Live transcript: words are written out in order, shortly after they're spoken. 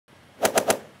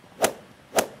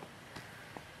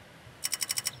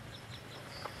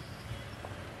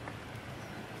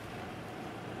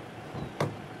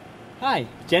Hi,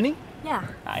 Jenny? Yeah.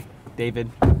 Hi, David.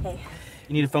 Hey.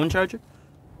 You need a phone charger?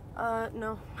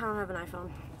 No, I don't have an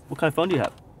iPhone. What kind of phone do you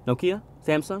have? Nokia?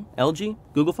 Samsung? LG?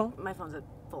 Google phone? My phone's at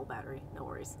full battery, no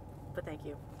worries. But thank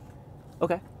you.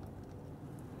 Okay.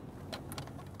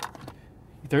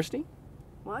 You thirsty?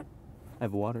 What? I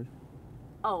have water.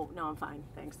 Oh, no, I'm fine,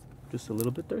 thanks. Just a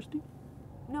little bit thirsty?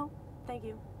 No, thank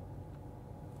you.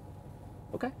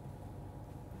 Okay.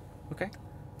 Okay.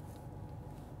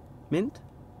 Mint?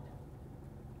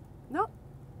 No.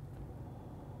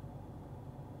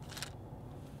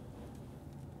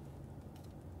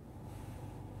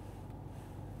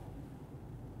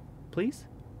 Please?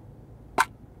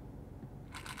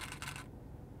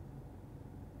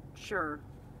 Sure.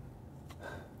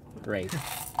 Great.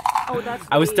 Oh, that's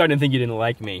I was great. starting to think you didn't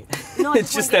like me. No,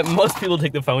 It's just that most people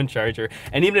take the phone charger,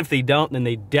 and even if they don't, then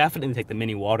they definitely take the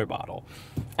mini water bottle.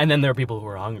 And then there are people who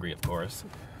are hungry, of course.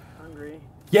 Hungry.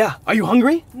 Yeah, are you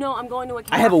hungry? No, I'm going to a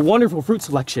cafe. I have a wonderful fruit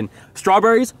selection.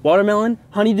 Strawberries, watermelon,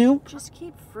 honeydew. Just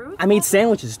keep fruit? I made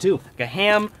sandwiches too. I got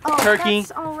ham, turkey.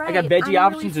 That's all right. I got veggie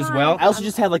I'm options really as well. fine. I also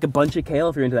just have like a bunch of kale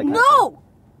if you're into that kind of stuff. No!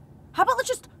 How about let's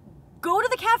just go to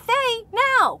the cafe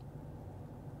now?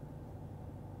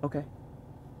 Okay.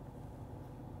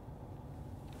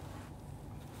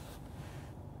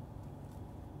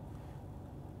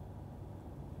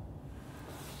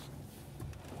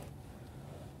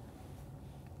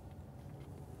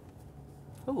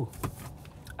 Oh,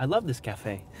 I love this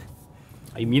cafe.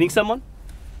 Are you meeting someone?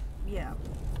 Yeah.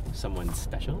 Someone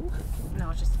special? No,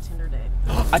 it's just a Tinder date.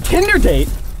 A Tinder date?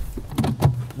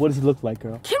 What does he look like,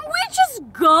 girl? Can we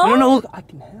just go? No, look, I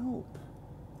can help.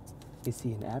 Is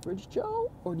he an average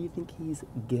Joe, or do you think he's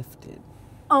gifted?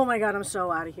 Oh my God, I'm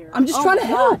so out of here. I'm just trying to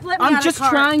help. Let me I'm out of just the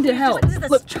car. trying to help. Is this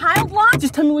Look, child lock?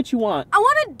 just tell me what you want. I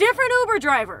want a different Uber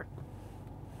driver.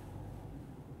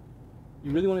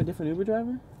 You really want a different Uber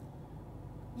driver?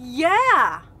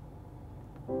 Yeah.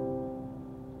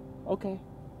 Okay.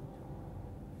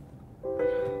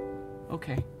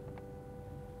 Okay.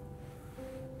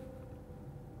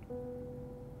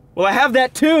 Well, I have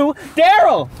that too.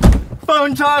 Daryl!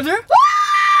 Phone charger.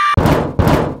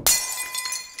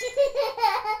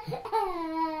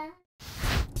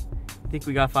 Think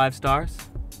we got 5 stars?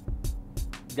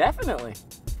 Definitely.